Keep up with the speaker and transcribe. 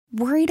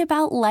Worried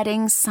about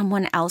letting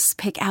someone else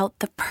pick out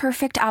the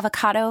perfect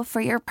avocado for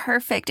your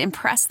perfect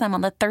impress them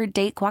on the third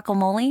date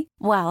guacamole?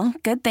 Well,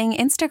 good thing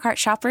Instacart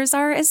shoppers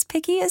are as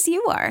picky as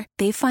you are.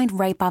 They find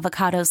ripe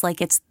avocados like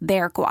it's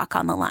their guac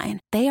on the line.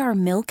 They are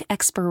milk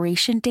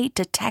expiration date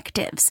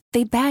detectives.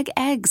 They bag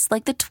eggs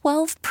like the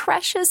 12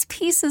 precious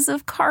pieces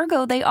of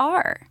cargo they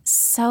are.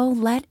 So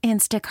let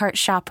Instacart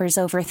shoppers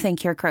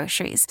overthink your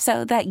groceries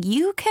so that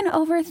you can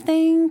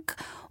overthink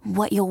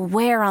what you'll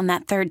wear on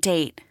that third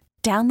date.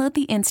 Download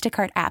the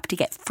Instacart app to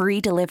get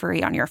free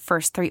delivery on your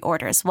first 3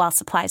 orders while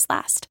supplies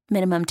last.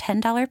 Minimum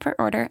 $10 per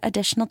order.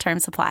 Additional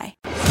terms apply.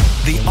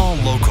 The All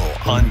Local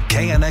on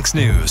KNX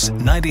News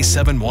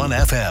 97.1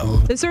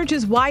 FM. The search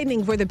is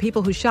widening for the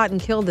people who shot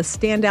and killed the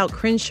standout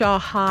Crenshaw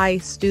High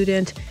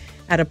student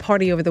at a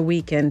party over the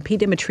weekend. Pete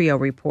Demetrio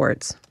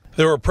reports.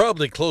 There were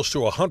probably close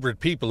to 100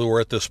 people who were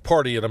at this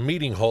party at a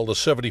meeting hall to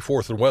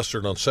 74th and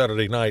Western on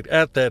Saturday night.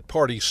 At that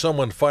party,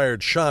 someone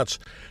fired shots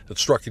that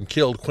struck and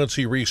killed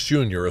Quincy Reese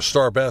Jr., a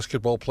star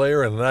basketball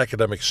player and an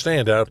academic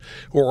standout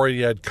who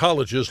already had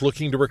colleges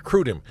looking to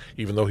recruit him,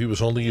 even though he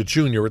was only a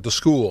junior at the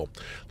school.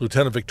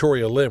 Lieutenant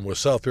Victoria Lim with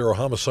South Bureau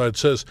Homicide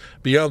says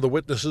beyond the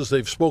witnesses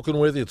they've spoken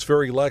with, it's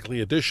very likely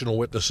additional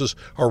witnesses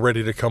are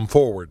ready to come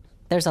forward.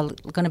 There's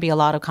going to be a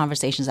lot of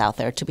conversations out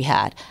there to be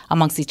had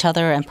amongst each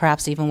other and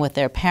perhaps even with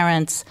their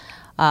parents.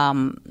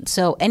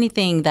 So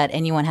anything that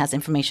anyone has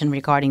information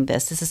regarding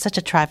this is such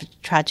a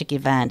tragic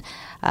event.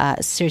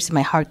 Seriously,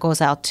 my heart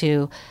goes out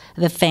to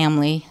the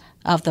family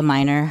of the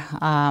minor,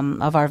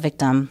 of our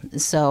victim.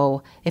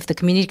 So if the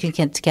community can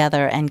get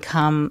together and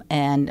come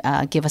and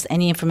give us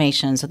any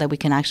information so that we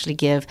can actually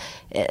give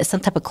some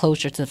type of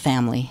closure to the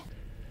family.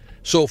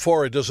 So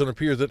far, it doesn't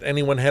appear that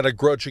anyone had a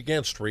grudge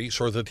against Reese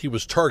or that he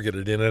was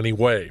targeted in any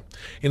way.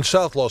 In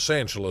South Los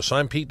Angeles,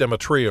 I'm Pete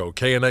Demetrio,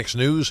 KNX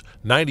News,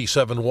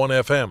 97.1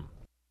 FM.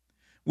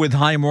 With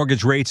high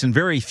mortgage rates and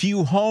very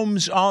few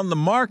homes on the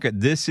market,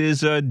 this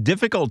is a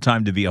difficult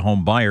time to be a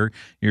home buyer.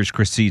 Here's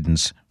Chris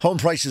Sedens. Home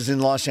prices in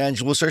Los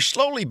Angeles are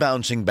slowly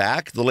bouncing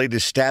back. The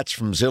latest stats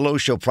from Zillow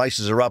show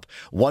prices are up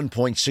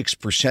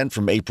 1.6%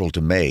 from April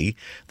to May.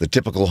 The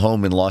typical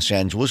home in Los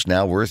Angeles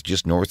now worth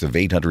just north of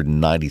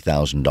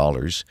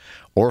 $890,000.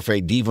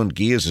 Orfe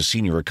Divundgi is a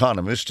senior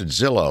economist at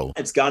Zillow.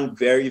 It's gotten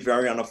very,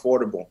 very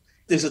unaffordable.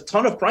 There's a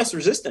ton of price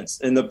resistance,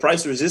 and the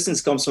price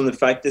resistance comes from the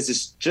fact that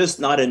there's just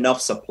not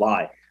enough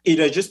supply.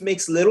 It just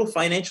makes little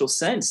financial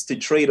sense to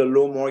trade a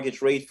low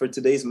mortgage rate for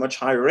today's much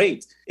higher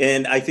rate.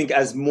 And I think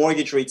as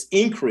mortgage rates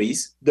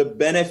increase, the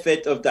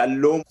benefit of that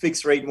low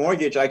fixed rate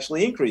mortgage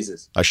actually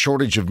increases. A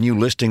shortage of new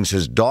listings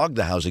has dogged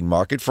the housing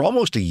market for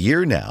almost a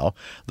year now.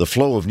 The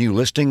flow of new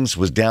listings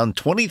was down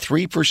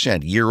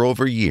 23% year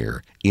over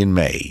year in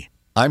May.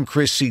 I'm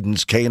Chris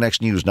Sedens,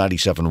 KNX News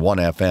 97.1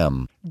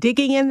 FM.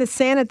 Digging in the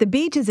sand at the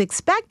beach is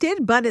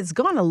expected, but it's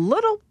gone a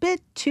little bit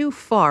too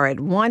far at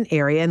one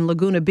area in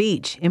Laguna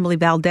Beach. Emily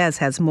Valdez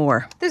has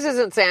more. This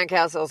isn't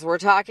sandcastles we're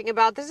talking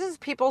about. This is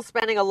people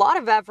spending a lot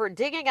of effort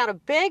digging out a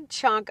big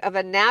chunk of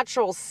a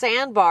natural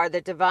sandbar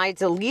that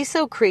divides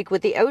Aliso Creek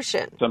with the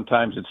ocean.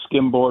 Sometimes it's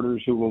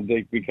skimboarders who will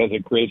dig because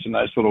it creates a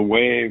nice little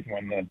wave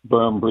when the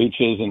berm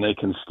breaches and they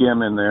can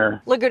skim in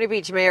there. Laguna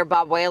Beach Mayor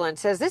Bob Whalen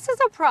says this is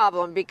a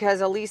problem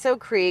because Aliso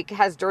Creek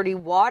has dirty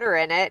water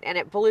in it and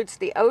it pollutes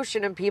the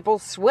ocean and people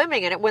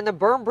swimming in it when the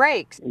berm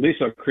breaks.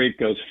 Aliso Creek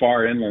goes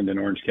far inland in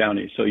Orange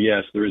County. So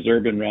yes, there is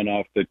urban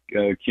runoff that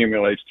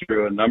accumulates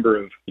through a number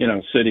of,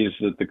 cities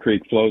that the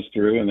creek flows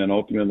through and then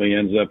ultimately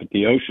ends up at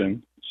the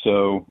ocean.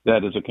 So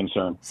that is a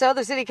concern. So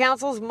the city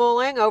council's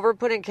mulling over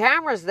putting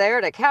cameras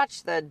there to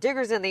catch the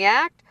diggers in the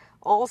act.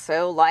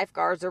 Also,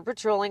 lifeguards are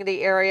patrolling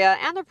the area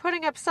and they're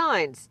putting up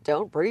signs,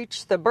 don't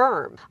breach the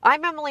berm.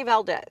 I'm Emily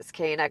Valdez,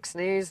 KNX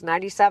News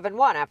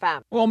 97.1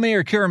 FM. Well,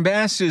 Mayor Karen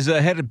Bass is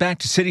headed back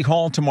to City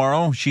Hall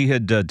tomorrow. She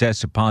had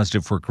tested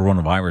positive for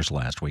coronavirus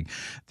last week.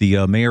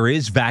 The mayor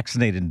is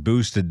vaccinated and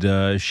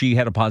boosted. She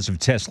had a positive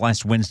test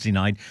last Wednesday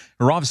night.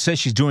 Her office says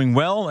she's doing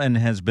well and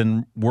has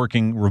been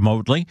working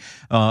remotely.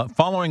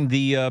 Following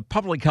the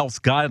public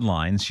health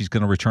guidelines, she's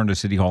going to return to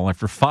City Hall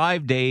after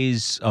 5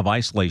 days of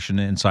isolation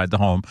inside the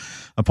home.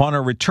 Upon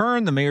her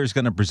return, the mayor is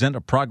going to present a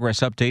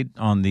progress update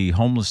on the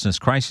homelessness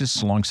crisis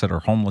alongside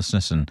her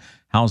homelessness and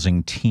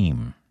housing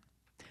team.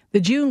 The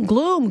June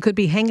gloom could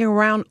be hanging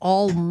around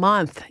all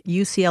month.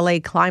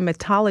 UCLA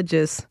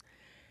climatologist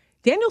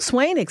Daniel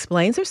Swain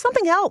explains there's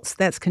something else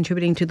that's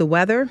contributing to the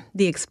weather,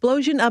 the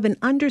explosion of an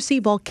undersea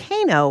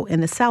volcano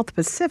in the South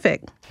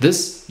Pacific.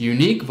 This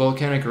unique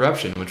volcanic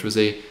eruption, which was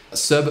a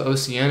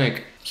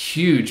sub-oceanic,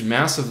 huge,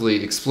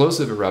 massively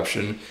explosive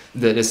eruption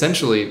that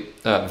essentially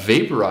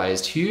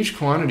vaporized huge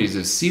quantities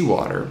of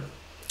seawater.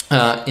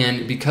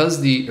 And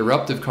because the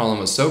eruptive column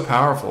was so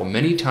powerful,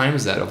 many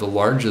times that of the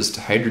largest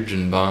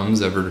hydrogen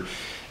bombs ever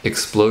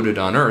exploded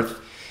on Earth,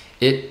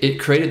 it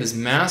created this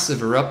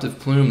massive eruptive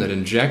plume that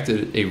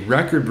injected a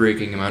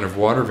record-breaking amount of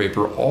water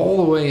vapor all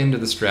the way into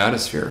the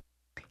stratosphere.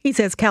 He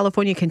says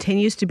California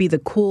continues to be the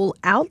cool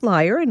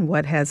outlier in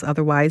what has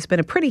otherwise been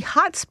a pretty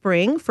hot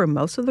spring for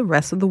most of the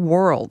rest of the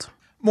world.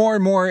 More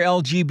and more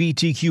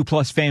LGBTQ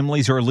plus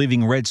families are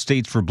leaving red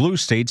states for blue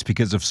states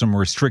because of some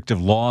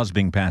restrictive laws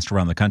being passed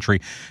around the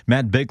country.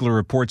 Matt Bigler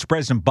reports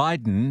President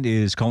Biden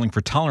is calling for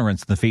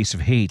tolerance in the face of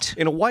hate.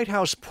 In a White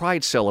House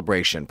Pride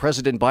celebration,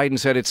 President Biden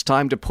said it's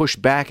time to push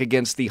back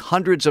against the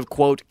hundreds of,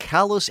 quote,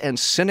 callous and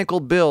cynical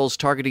bills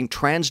targeting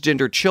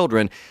transgender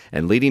children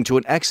and leading to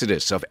an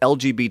exodus of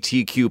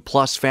LGBTQ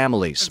plus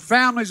families.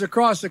 Families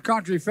across the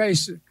country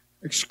face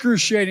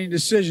excruciating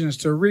decisions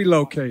to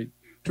relocate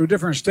to a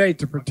different state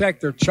to protect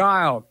their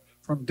child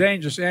from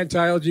dangerous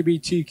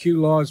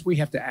anti-LGBTQ laws. We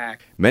have to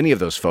act. Many of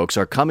those folks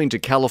are coming to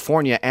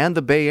California and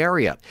the Bay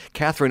Area.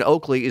 Catherine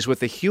Oakley is with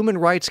the Human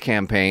Rights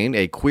Campaign,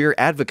 a queer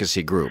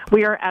advocacy group.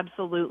 We are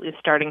absolutely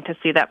starting to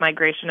see that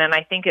migration, and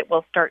I think it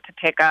will start to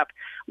pick up.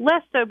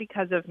 Less so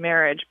because of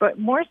marriage, but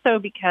more so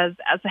because,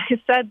 as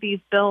I said, these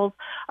bills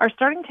are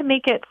starting to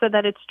make it so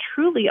that it's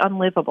truly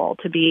unlivable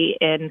to be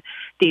in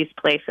these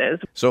places.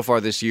 So far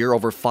this year,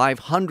 over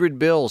 500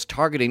 bills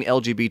targeting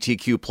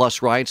LGBTQ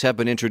plus rights have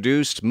been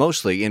introduced,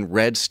 mostly in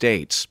red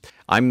states.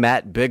 I'm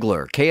Matt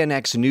Bigler,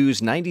 KNX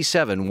News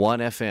 97.1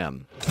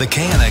 FM. The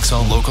KNX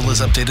All Local is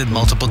updated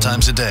multiple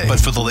times a day. But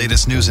for the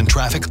latest news and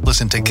traffic,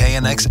 listen to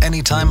KNX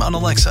anytime on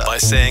Alexa by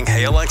saying,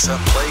 "Hey Alexa,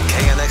 play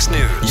KNX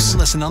News." You can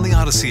listen on the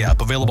Odyssey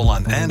app, available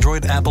on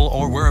Android, Apple,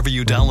 or wherever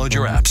you download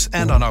your apps,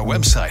 and on our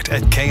website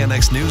at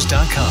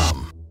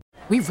knxnews.com.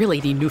 We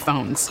really need new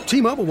phones.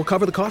 T-Mobile will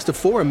cover the cost of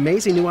 4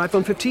 amazing new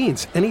iPhone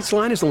 15s, and each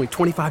line is only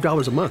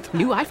 $25 a month.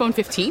 New iPhone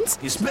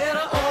 15s? It's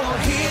better over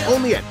here.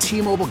 Only at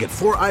T-Mobile, get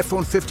 4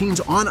 iPhone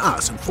 15s on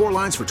us and 4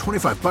 lines for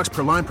 $25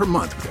 per line per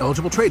month with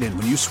eligible trade-in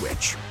when you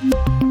switch.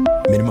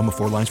 Minimum of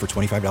 4 lines for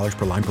 $25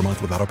 per line per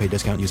month with autopay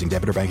discount using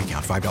debit or bank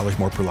account. $5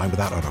 more per line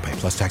without autopay,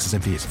 plus taxes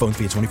and fees. Phone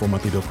fee at 24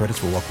 monthly bill credits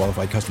for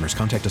well-qualified customers.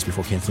 Contact us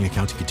before canceling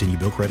account to continue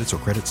bill credits or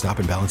credit stop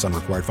and balance on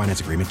required finance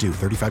agreement due.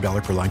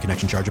 $35 per line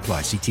connection charge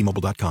applies. See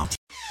T-Mobile.com.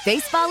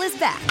 Baseball is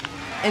back,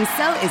 and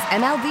so is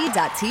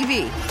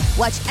MLB.tv.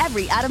 Watch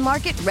every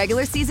out-of-market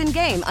regular season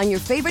game on your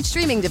favorite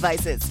streaming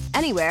devices.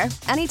 Anywhere,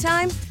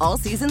 anytime, all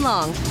season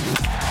long.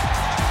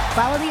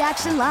 Follow the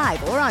action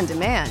live or on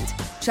demand.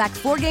 Track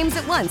 4 games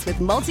at once with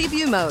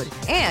multi-view mode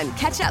and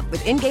catch up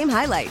with in-game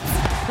highlights.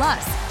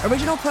 Plus,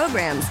 original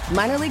programs,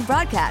 minor league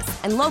broadcasts,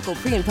 and local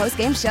pre- and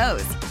post-game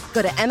shows.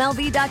 Go to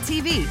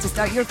MLB.tv to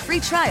start your free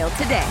trial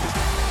today.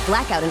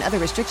 Blackout and other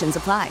restrictions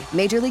apply.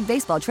 Major League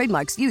Baseball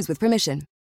trademarks used with permission.